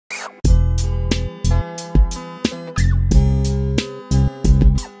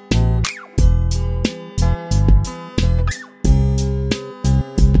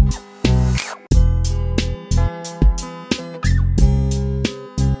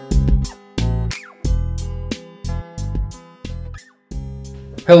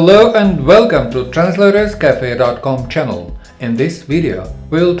Hello and welcome to TranslatorsCafe.com channel. In this video,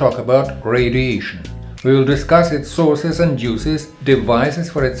 we will talk about radiation. We will discuss its sources and uses,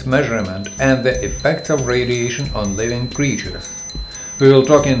 devices for its measurement, and the effects of radiation on living creatures. We will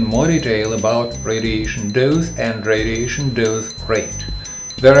talk in more detail about radiation dose and radiation dose rate.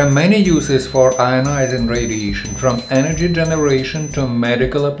 There are many uses for ionizing radiation, from energy generation to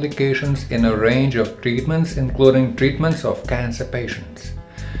medical applications in a range of treatments, including treatments of cancer patients.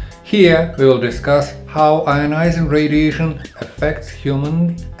 Here we will discuss how ionizing radiation affects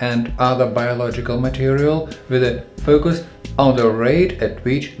human and other biological material, with a focus on the rate at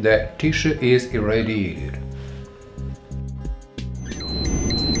which the tissue is irradiated.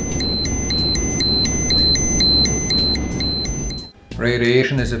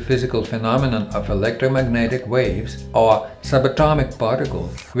 Radiation is a physical phenomenon of electromagnetic waves or subatomic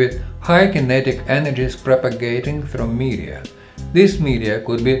particles with high kinetic energies propagating through media. This media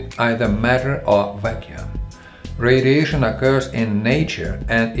could be either matter or vacuum. Radiation occurs in nature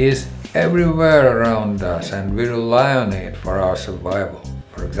and is everywhere around us, and we rely on it for our survival.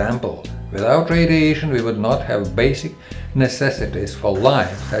 For example, without radiation we would not have basic necessities for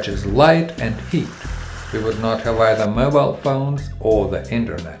life such as light and heat. We would not have either mobile phones or the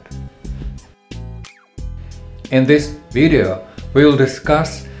internet. In this video, we will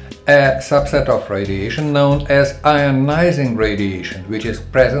discuss a subset of radiation known as ionizing radiation, which is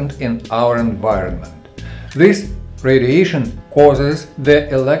present in our environment. This radiation causes the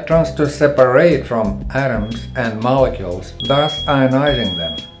electrons to separate from atoms and molecules, thus ionizing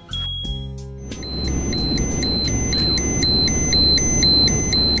them.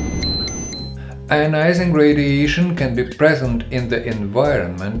 Ionizing radiation can be present in the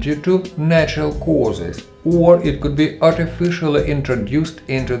environment due to natural causes, or it could be artificially introduced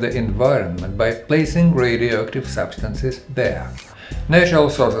into the environment by placing radioactive substances there. Natural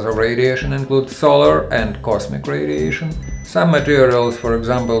sources of radiation include solar and cosmic radiation, some materials, for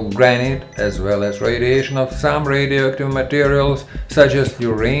example granite, as well as radiation of some radioactive materials such as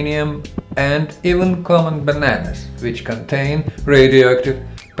uranium, and even common bananas, which contain radioactive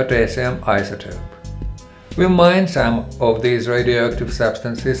potassium isotope. We mine some of these radioactive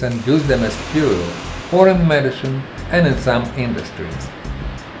substances and use them as fuel, or in medicine and in some industries.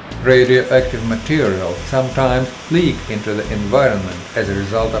 Radioactive materials sometimes leak into the environment as a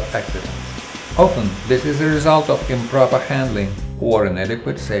result of accidents. Often this is a result of improper handling or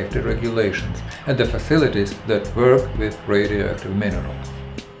inadequate safety regulations at the facilities that work with radioactive minerals.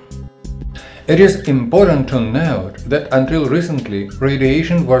 It is important to note that until recently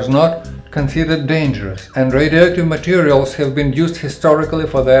radiation was not considered dangerous, and radioactive materials have been used historically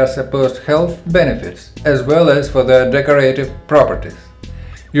for their supposed health benefits as well as for their decorative properties.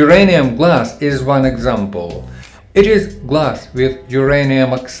 Uranium glass is one example. It is glass with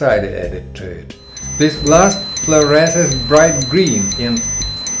uranium oxide added to it. This glass fluoresces bright green in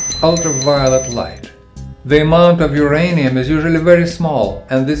ultraviolet light. The amount of uranium is usually very small,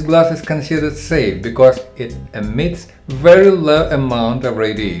 and this glass is considered safe because it emits very low amount of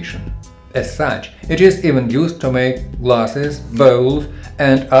radiation. As such, it is even used to make glasses, bowls,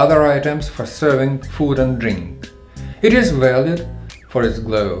 and other items for serving food and drink. It is valued for its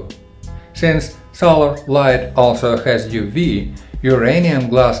glow. Since solar light also has UV, uranium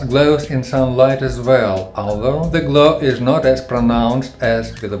glass glows in sunlight as well, although the glow is not as pronounced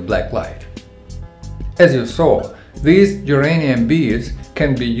as with a black light. As you saw, these uranium beads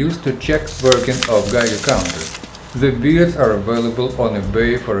can be used to check working of Geiger counters. The beads are available on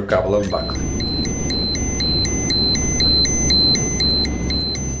eBay for a couple of bucks.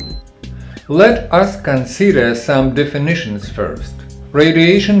 Let us consider some definitions first.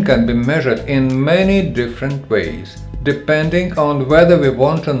 Radiation can be measured in many different ways, depending on whether we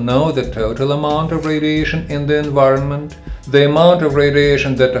want to know the total amount of radiation in the environment, the amount of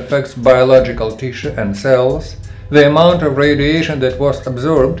radiation that affects biological tissue and cells, the amount of radiation that was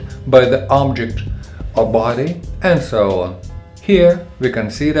absorbed by the object or body, and so on. Here we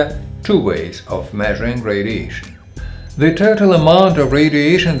consider two ways of measuring radiation. The total amount of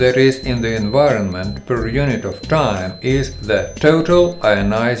radiation that is in the environment per unit of time is the total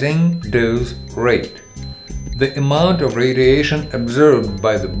ionizing dose rate. The amount of radiation absorbed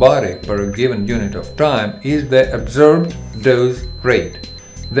by the body per given unit of time is the absorbed dose rate.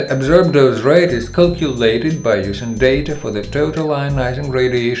 The absorbed dose rate is calculated by using data for the total ionizing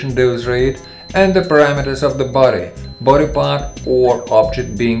radiation dose rate and the parameters of the body part or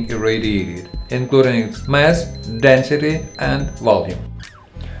object being irradiated, including its mass, density, and volume.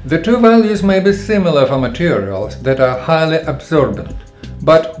 The two values may be similar for materials that are highly absorbent,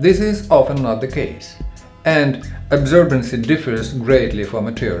 but this is often not the case. and absorbency differs greatly for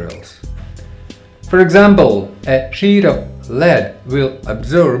materials. For example, a sheet of lead will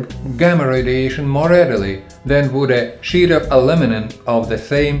absorb gamma radiation more readily than would a sheet of aluminum of the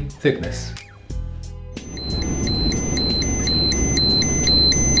same thickness.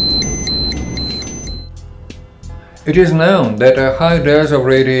 It is known that a high dose of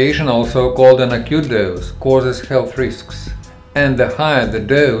radiation, also called an acute dose, causes health risks, and the higher the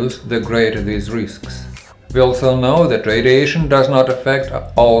dose, the greater these risks. We also know that radiation does not affect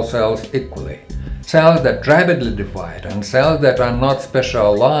all cells equally. Cells that rapidly divide and cells that are not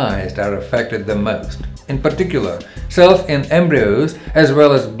specialized are affected the most. In particular, cells in embryos as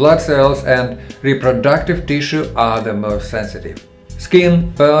well as blood cells and reproductive tissue are the most sensitive. Skin,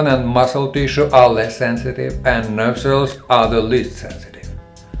 bone and muscle tissue are less sensitive, and nerve cells are the least sensitive.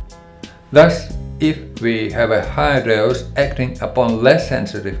 Thus, if we have a higher dose acting upon less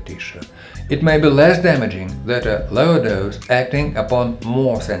sensitive tissue, it may be less damaging than a lower dose acting upon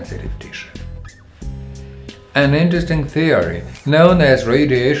more sensitive tissue. An interesting theory, known as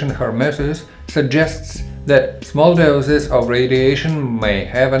radiation hormesis, suggests that small doses of radiation may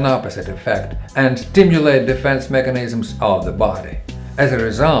have an opposite effect and stimulate defense mechanisms of the body. As a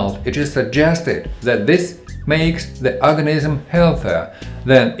result, it is suggested that this makes the organism healthier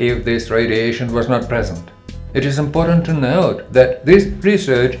than if this radiation was not present. It is important to note that this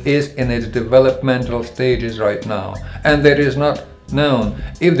research is in its developmental stages right now, and that it is not known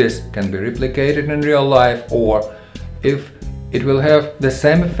if this can be replicated in real life or if it will have the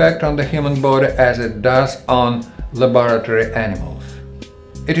same effect on the human body as it does on laboratory animals.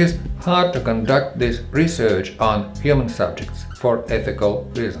 It is hard to conduct this research on human subjects for ethical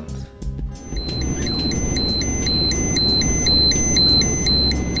reasons.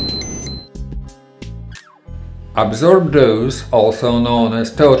 Absorbed dose, also known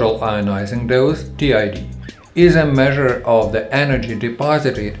as total ionizing dose, TID, is a measure of the energy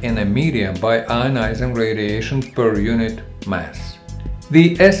deposited in a medium by ionizing radiation per unit mass.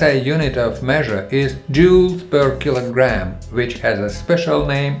 The SI unit of measure is joules per kilogram, which has a special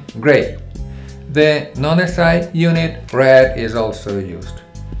name, Gray. The non-SI unit, rad, is also used.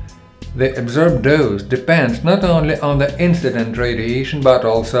 The absorbed dose depends not only on the incident radiation but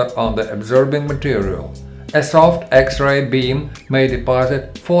also on the absorbing material. A soft X-ray beam may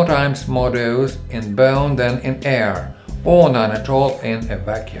deposit 4 times more dose in bone than in air, or none at all in a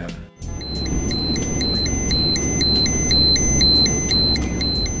vacuum.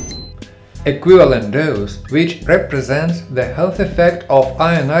 Equivalent dose, which represents the health effect of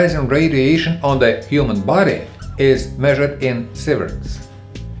ionizing radiation on the human body, is measured in sieverts.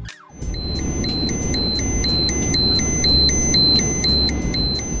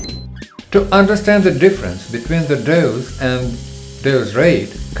 To understand the difference between the dose and dose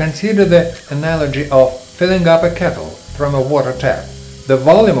rate, consider the analogy of filling up a kettle from a water tap. The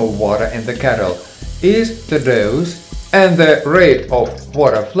volume of water in the kettle is the dose, and the rate of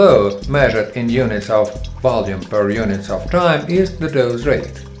water flow measured in units of volume per units of time is the dose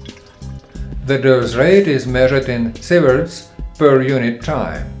rate. The dose rate is measured in sieverts per unit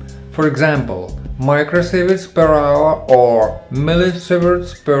time. For example, microsieverts per hour or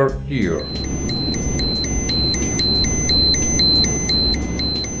millisieverts per year.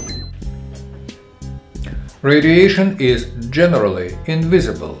 Radiation is generally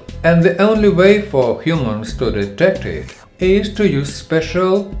invisible, and the only way for humans to detect it is to use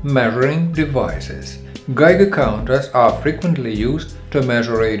special measuring devices. Geiger counters are frequently used to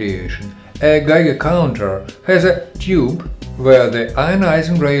measure radiation. A Geiger counter has a tube where the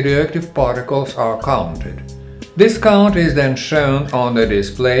ionizing radioactive particles are counted. This count is then shown on the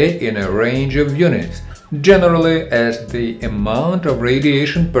display in a range of units, generally as the amount of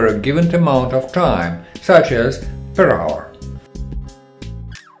radiation per given amount of time, such as per hour.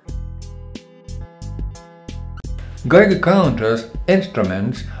 Geiger counters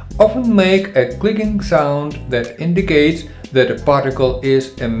instruments often make a clicking sound that indicates that a particle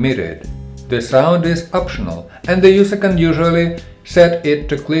is emitted. The sound is optional, and the user can usually set it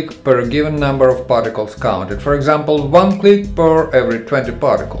to click per given number of particles counted, for example, 1 click per every 20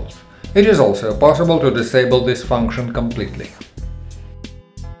 particles. It is also possible to disable this function completely.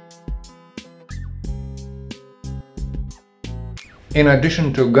 In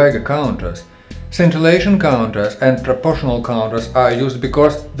addition to Geiger counters, scintillation counters and proportional counters are used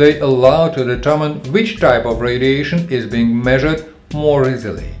because they allow to determine which type of radiation is being measured more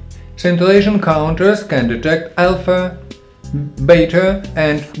easily. Scintillation counters can detect alpha, beta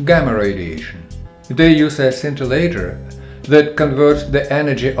and gamma radiation. They use a scintillator that converts the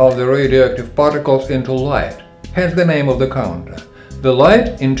energy of the radioactive particles into light, hence the name of the counter. The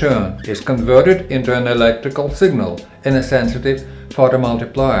light, in turn, is converted into an electrical signal in a sensitive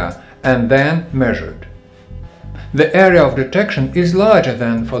photomultiplier and then measured. The area of detection is larger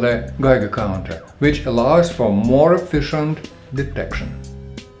than for the Geiger counter, which allows for more efficient detection.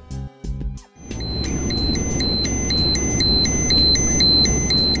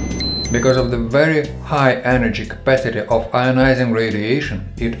 Because of the very high energy capacity of ionizing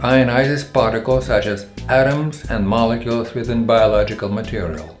radiation, it ionizes particles such as atoms and molecules within biological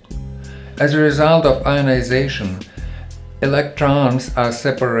material. As a result of ionization, electrons are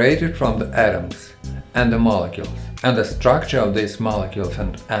separated from the atoms and the molecules, and the structure of these molecules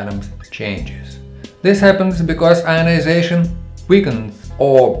and atoms changes. This happens because ionization weakens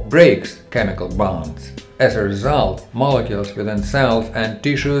or breaks chemical bonds. As a result, molecules within cells and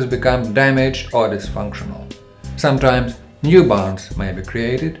tissues become damaged or dysfunctional. Sometimes new bonds may be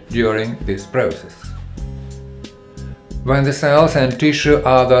created during this process. When the cells and tissue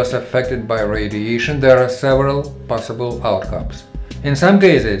are thus affected by radiation, there are several possible outcomes. In some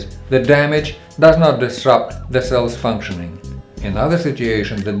cases, the damage does not disrupt the cell's functioning. In other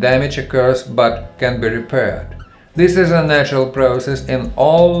situations, the damage occurs but can be repaired. This is a natural process in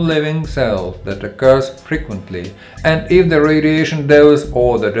all living cells that occurs frequently, and if the radiation dose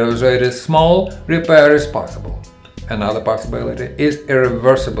or the dose rate is small, repair is possible. Another possibility is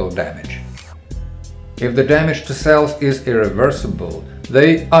irreversible damage. If the damage to cells is irreversible,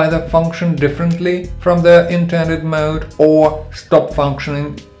 they either function differently from their intended mode or stop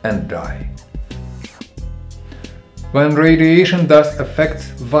functioning and die. When radiation thus affects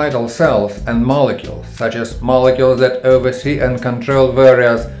vital cells and molecules, such as molecules that oversee and control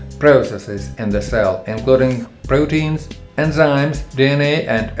various processes in the cell, including proteins, enzymes, DNA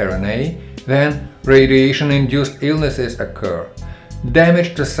and RNA, then radiation-induced illnesses occur.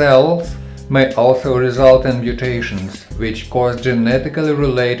 Damage to cells may also result in mutations, which cause genetically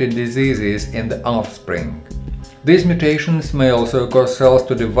related diseases in the offspring. These mutations may also cause cells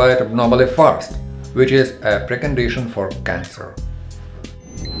to divide abnormally fast, which is a precondition for cancer.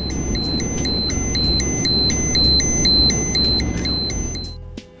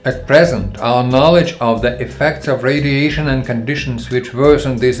 At present, our knowledge of the effects of radiation and conditions which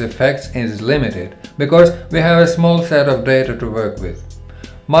worsen these effects is limited, because we have a small set of data to work with.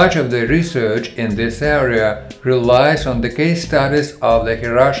 Much of the research in this area relies on the case studies of the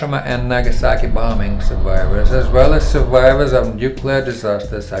Hiroshima and Nagasaki bombing survivors, as well as survivors of nuclear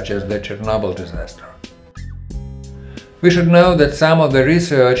disasters such as the Chernobyl disaster. We should know that some of the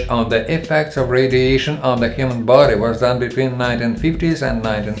research on the effects of radiation on the human body was done between 1950s and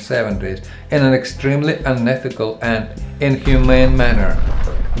 1970s in an extremely unethical and inhumane manner.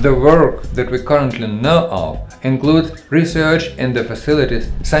 The work that we currently know of includes research in the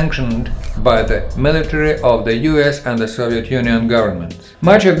facilities sanctioned by the military of the US and the Soviet Union governments.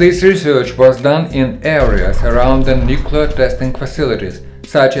 Much of this research was done in areas around the nuclear testing facilities,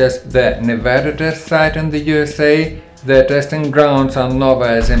 such as the Nevada test site in the USA, the testing grounds on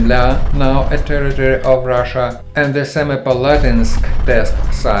Novaya Zemlya, now a territory of Russia, and the Semipalatinsk test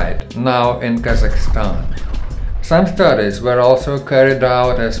site, now in Kazakhstan. Some studies were also carried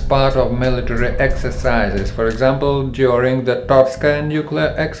out as part of military exercises. For example, during the Totskaya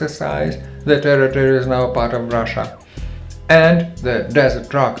nuclear exercise, the territory is now part of Russia, and the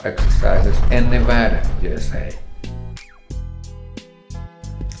Desert Rock exercises in Nevada, USA.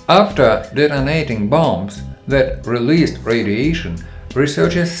 After detonating bombs that released radiation,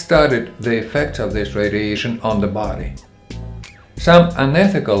 researchers studied the effects of this radiation on the body. Some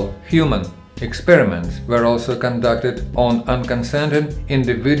unethical human experiments were also conducted on unconsented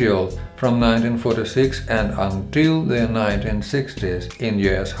individuals from 1946 and until the 1960s in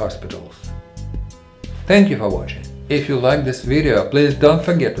US hospitals. Thank you for watching. If you like this video, please don't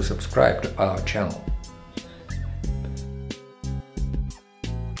forget to subscribe to our channel.